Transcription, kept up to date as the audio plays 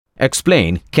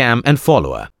Explain cam and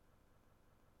follower.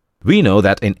 We know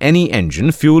that in any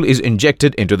engine, fuel is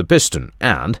injected into the piston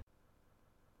and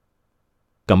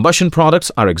combustion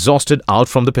products are exhausted out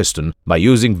from the piston by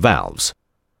using valves.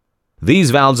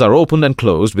 These valves are opened and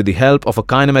closed with the help of a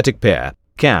kinematic pair,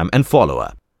 cam and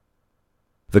follower.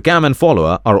 The cam and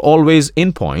follower are always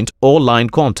in point or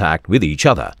line contact with each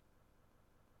other.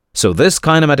 So this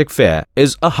kinematic pair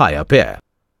is a higher pair.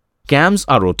 Cams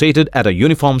are rotated at a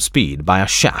uniform speed by a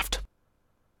shaft,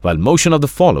 while motion of the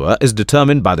follower is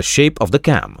determined by the shape of the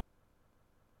cam.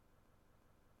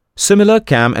 Similar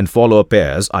cam and follower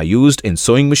pairs are used in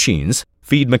sewing machines,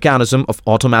 feed mechanism of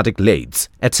automatic lathes,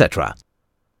 etc.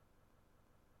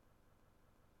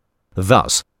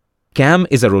 Thus, cam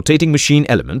is a rotating machine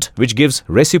element which gives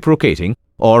reciprocating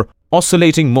or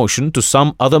oscillating motion to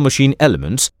some other machine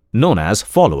elements known as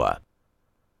follower.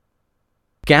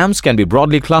 Cams can be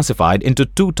broadly classified into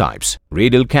two types,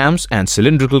 radial cams and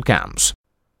cylindrical cams.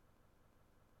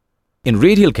 In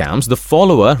radial cams, the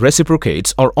follower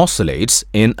reciprocates or oscillates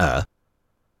in a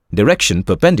direction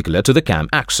perpendicular to the cam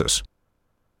axis.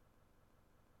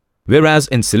 Whereas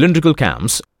in cylindrical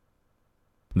cams,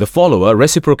 the follower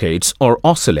reciprocates or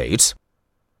oscillates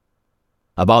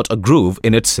about a groove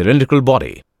in its cylindrical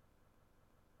body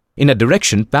in a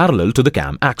direction parallel to the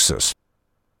cam axis.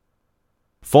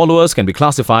 Followers can be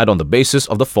classified on the basis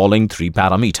of the following three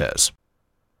parameters: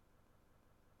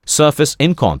 surface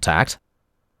in contact,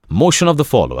 motion of the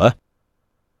follower,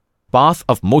 path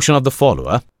of motion of the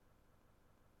follower,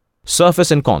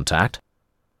 surface in contact.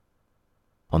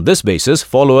 On this basis,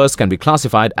 followers can be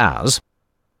classified as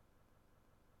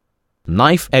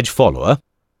knife edge follower,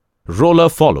 roller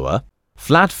follower,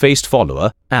 flat-faced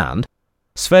follower, and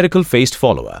spherical-faced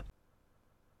follower.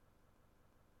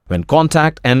 When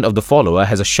contact end of the follower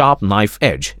has a sharp knife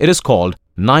edge, it is called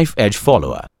knife edge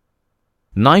follower.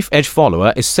 Knife edge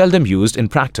follower is seldom used in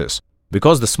practice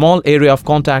because the small area of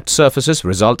contact surfaces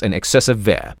result in excessive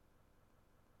wear.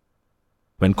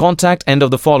 When contact end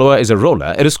of the follower is a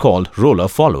roller, it is called roller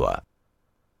follower.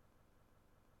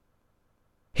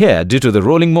 Here, due to the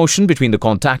rolling motion between the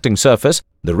contacting surface,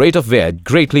 the rate of wear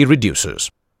greatly reduces.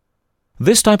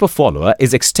 This type of follower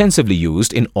is extensively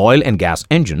used in oil and gas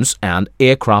engines and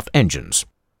aircraft engines.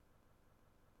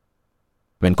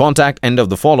 When contact end of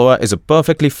the follower is a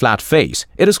perfectly flat face,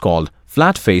 it is called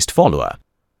flat-faced follower.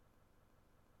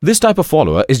 This type of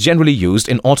follower is generally used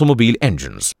in automobile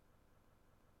engines.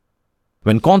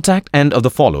 When contact end of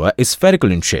the follower is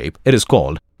spherical in shape, it is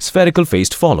called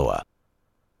spherical-faced follower.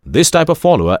 This type of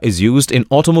follower is used in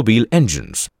automobile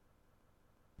engines.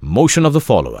 Motion of the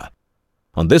follower.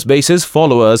 On this basis,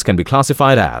 followers can be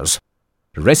classified as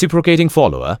reciprocating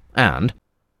follower and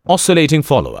oscillating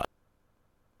follower.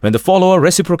 When the follower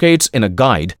reciprocates in a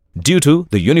guide due to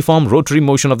the uniform rotary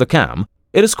motion of the cam,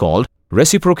 it is called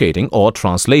reciprocating or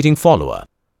translating follower.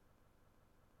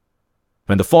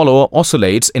 When the follower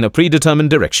oscillates in a predetermined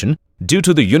direction due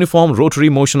to the uniform rotary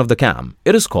motion of the cam,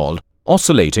 it is called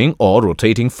oscillating or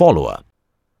rotating follower.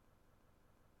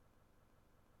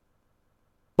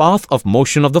 Path of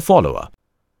motion of the follower.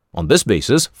 On this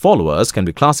basis, followers can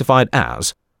be classified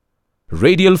as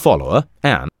radial follower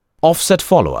and offset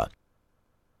follower.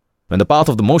 When the path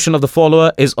of the motion of the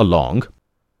follower is along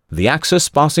the axis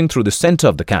passing through the center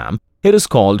of the cam, it is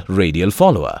called radial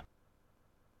follower.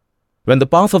 When the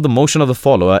path of the motion of the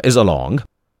follower is along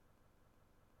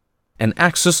an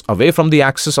axis away from the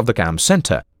axis of the cam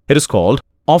center, it is called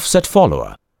offset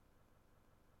follower.